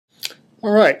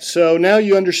All right, so now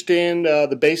you understand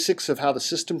the basics of how the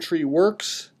system tree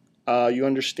works. You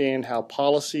understand how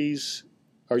policies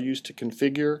are used to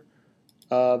configure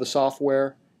the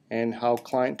software, and how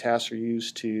client tasks are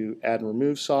used to add and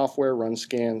remove software, run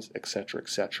scans, etc.,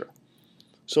 etc.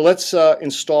 So let's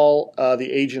install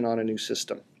the agent on a new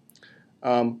system.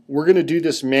 We're going to do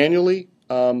this manually.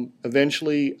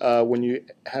 Eventually, when you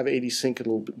have AD Sync,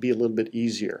 it'll be a little bit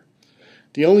easier.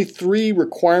 The only three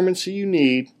requirements that you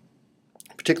need,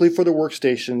 particularly for the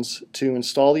workstations, to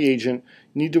install the agent,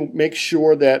 you need to make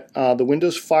sure that the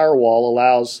Windows firewall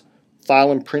allows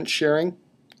file and print sharing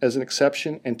as an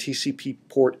exception and TCP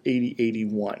port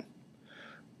 8081.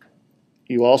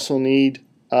 You also need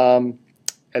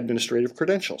administrative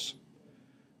credentials.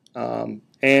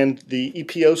 And the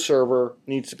EPO server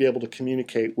needs to be able to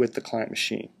communicate with the client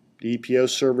machine. The EPO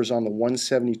server is on the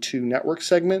 172 network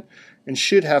segment and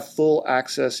should have full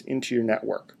access into your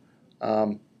network.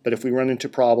 But if we run into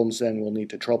problems, then we'll need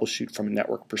to troubleshoot from a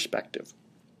network perspective.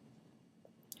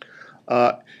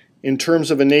 In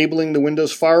terms of enabling the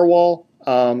Windows firewall,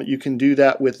 you can do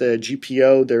that with a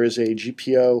GPO. There is a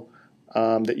GPO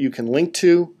that you can link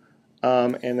to,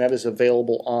 and that is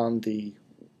available on the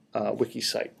wiki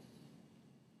site.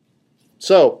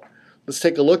 So let's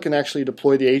take a look and actually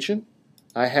deploy the agent.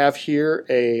 I have here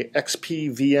a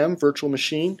XP VM virtual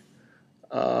machine.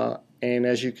 And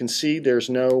as you can see, there's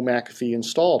no McAfee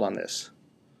installed on this.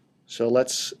 So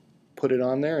let's put it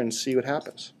on there and see what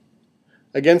happens.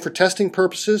 Again, for testing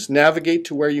purposes, navigate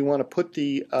to where you want to put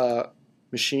the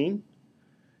machine,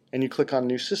 and you click on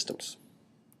New Systems.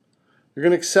 You're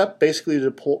going to accept basically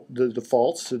the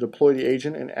defaults to deploy the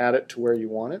agent and add it to where you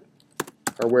want it,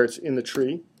 or where it's in the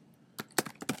tree.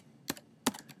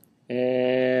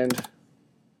 And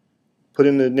put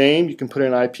in the name. You can put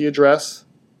in an IP address.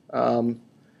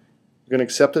 You're going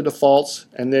to accept the defaults,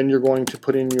 and then you're going to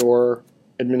put in your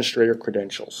administrator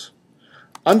credentials.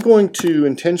 I'm going to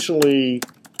intentionally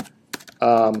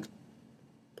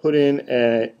put in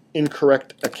an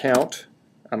incorrect account.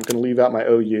 I'm going to leave out my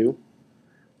OU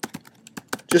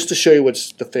just to show you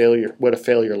what a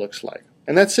failure looks like.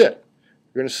 And that's it.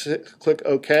 You're going to click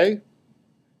OK,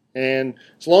 and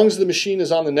as long as the machine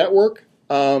is on the network,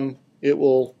 it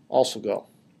will also go.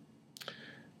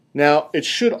 Now, it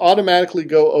should automatically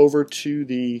go over to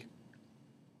the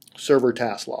server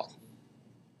task log.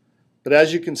 But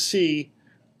as you can see,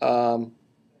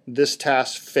 this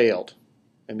task failed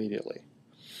immediately.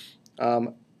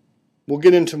 We'll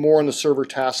get into more on the server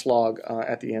task log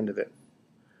at the end of it.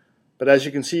 But as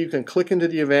you can see, you can click into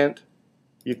the event.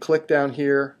 You click down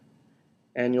here,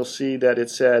 and you'll see that it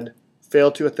said,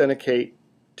 failed to authenticate,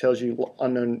 tells you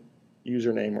unknown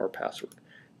username or password.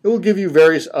 It will give you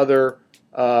various other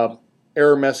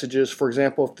error messages. For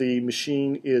example, if the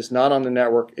machine is not on the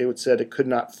network, it would say it could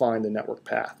not find the network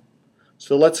path.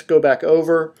 So let's go back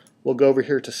over. We'll go over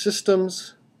here to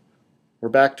Systems. We're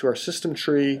back to our system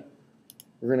tree.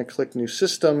 We're going to click New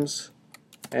Systems,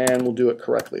 and we'll do it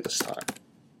correctly this time.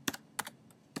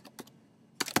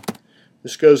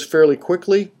 This goes fairly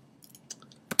quickly,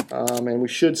 and we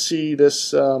should see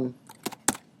this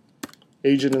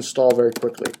agent install very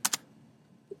quickly.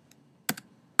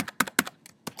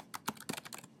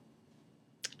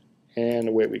 And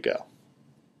away we go.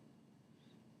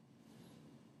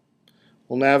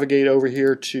 We'll navigate over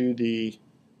here to the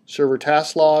server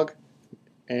task log,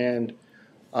 and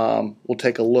we'll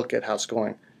take a look at how it's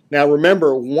going. Now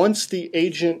remember, once the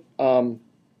agent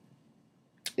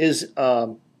is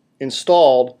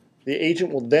installed, the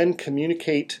agent will then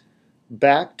communicate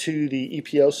back to the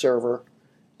EPO server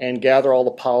and gather all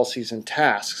the policies and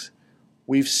tasks.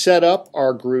 We've set up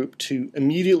our group to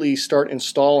immediately start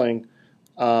installing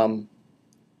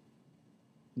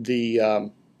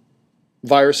the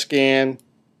virus scan,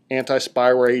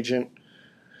 anti-spyware agent,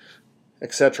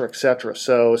 etc., etc.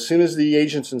 So as soon as the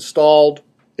agent's installed,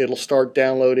 it'll start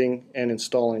downloading and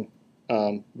installing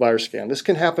virus scan. This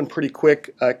can happen pretty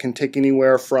quick. It can take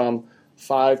anywhere from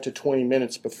 5 to 20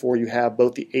 minutes before you have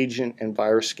both the agent and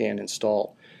virus scan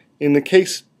installed. In the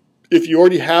case, if you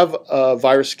already have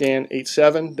virus scan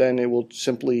 8.7, then it will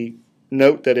simply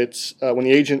note that it's when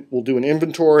the agent will do an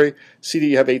inventory, see that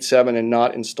you have 8.7 and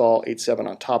not install 8.7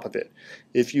 on top of it.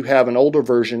 If you have an older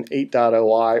version,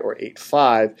 8.0i or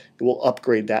 8.5, it will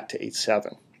upgrade that to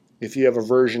 8.7. If you have a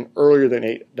version earlier than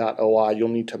 8.0i, you'll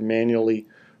need to manually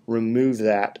remove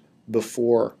that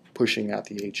before pushing out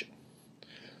the agent.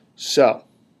 So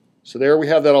there we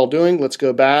have that all doing. Let's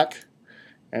go back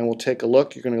and we'll take a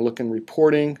look. You're going to look in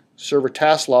Reporting, Server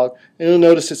Task Log, and you'll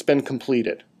notice it's been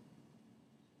completed.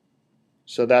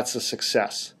 So that's a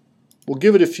success. We'll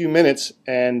give it a few minutes,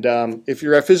 and if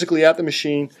you're physically at the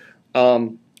machine,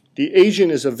 The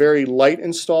agent is a very light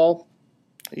install.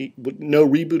 No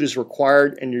reboot is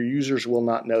required, and your users will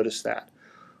not notice that.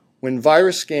 When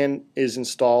Virus Scan is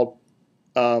installed,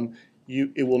 a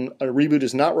reboot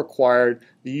is not required.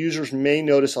 The users may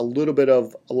notice a little bit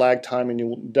of a lag time, and you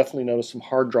will definitely notice some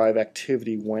hard drive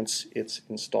activity once it's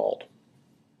installed.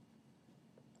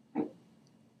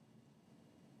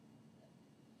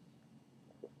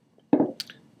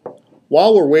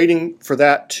 While we're waiting for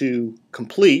that to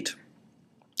complete,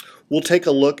 we'll take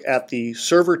a look at the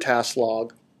server task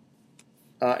log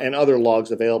and other logs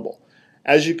available.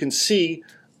 As you can see,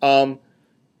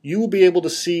 you will be able to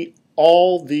see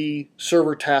all the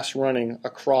server tasks running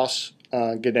across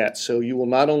Gannett. So you will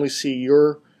not only see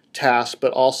your tasks,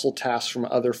 but also tasks from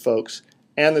other folks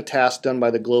and the tasks done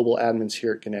by the global admins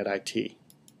here at Gannett IT.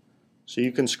 So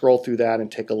you can scroll through that and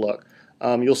take a look.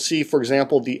 You'll see, for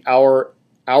example, the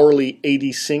hourly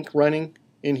AD sync running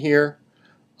in here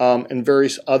and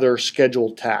various other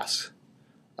scheduled tasks.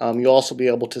 You'll also be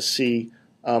able to see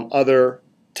other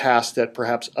tasks that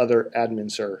perhaps other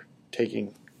admins are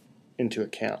taking into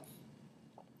account.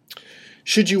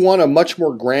 Should you want a much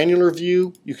more granular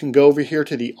view, you can go over here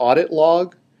to the audit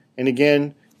log, and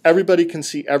again, everybody can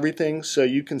see everything, so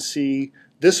you can see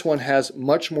this one has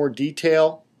much more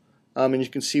detail, and you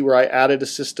can see where I added a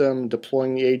system,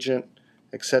 deploying the agent,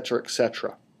 etc.,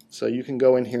 etc. So you can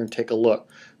go in here and take a look.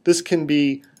 This can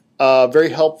be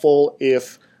very helpful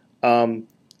if that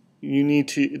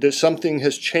something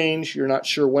has changed, you're not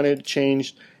sure when it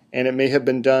changed, and it may have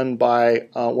been done by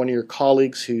one of your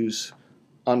colleagues who's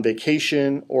on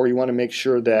vacation, or you want to make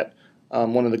sure that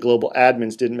one of the global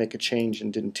admins didn't make a change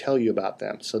and didn't tell you about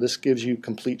them. So this gives you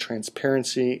complete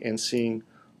transparency and seeing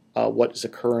what is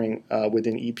occurring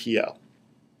within EPO.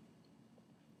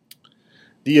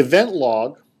 The event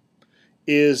log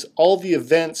is all the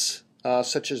events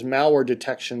such as malware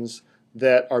detections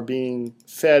that are being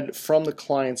fed from the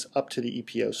clients up to the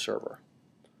EPO server.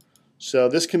 So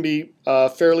this can be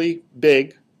fairly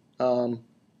big,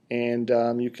 and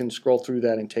you can scroll through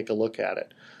that and take a look at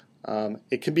it.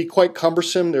 It can be quite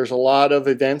cumbersome. There's a lot of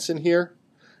events in here,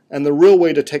 and the real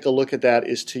way to take a look at that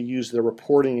is to use the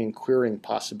reporting and querying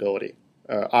possibility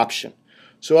option.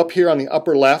 So up here on the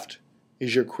upper left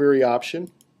is your query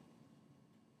option,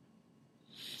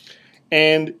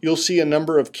 and you'll see a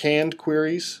number of canned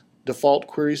queries, default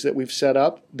queries that we've set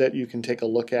up that you can take a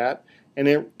look at, and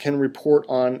it can report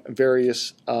on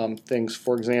various things.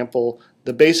 For example,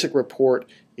 the basic report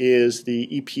is the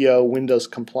EPO Windows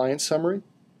Compliance Summary.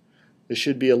 There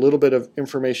should be a little bit of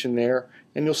information there,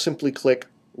 and you'll simply click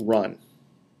Run.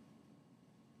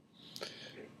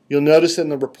 You'll notice that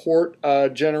the report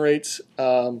generates,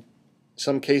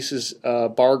 some cases,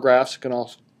 bar graphs. It can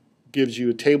also gives you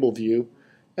a table view.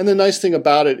 And the nice thing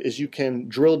about it is you can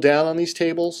drill down on these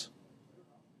tables,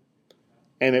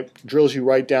 and it drills you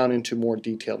right down into more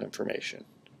detailed information.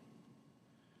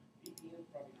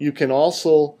 You can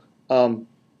also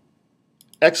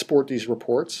export these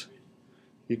reports.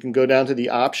 You can go down to the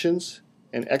options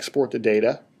and export the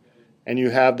data, and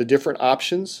you have the different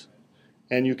options,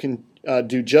 and you can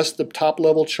do just the top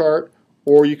level chart,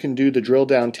 or you can do the drill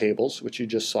down tables, which you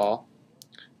just saw.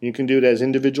 You can do it as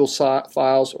individual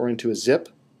files or into a zip,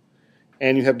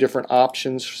 and you have different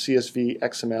options: CSV,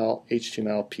 XML,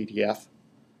 HTML, PDF.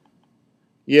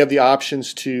 You have the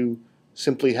options to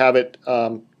simply have it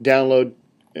download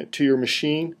to your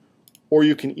machine, or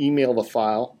you can email the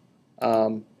file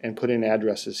and put in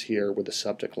addresses here with the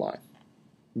subject line.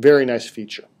 Very nice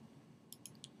feature.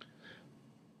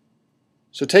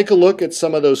 So take a look at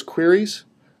some of those queries.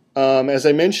 As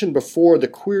I mentioned before, the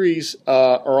queries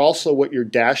are also what your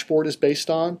dashboard is based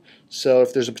on. So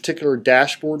if there's a particular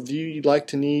dashboard view you'd like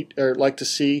to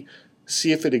see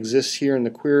if it exists here in the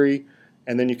query,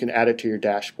 and then you can add it to your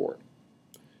dashboard.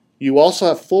 You also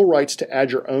have full rights to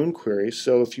add your own queries.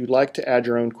 So if you'd like to add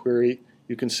your own query,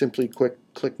 you can simply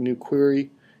click New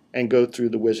Query and go through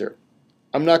the wizard.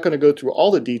 I'm not going to go through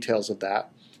all the details of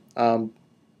that,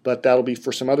 but that'll be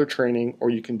for some other training, or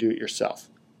you can do it yourself.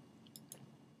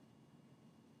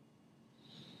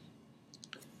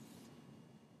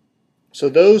 So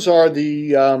those are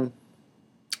the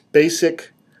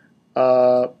basic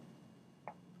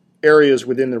areas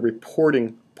within the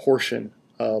reporting portion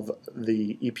of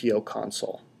the EPO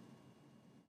console.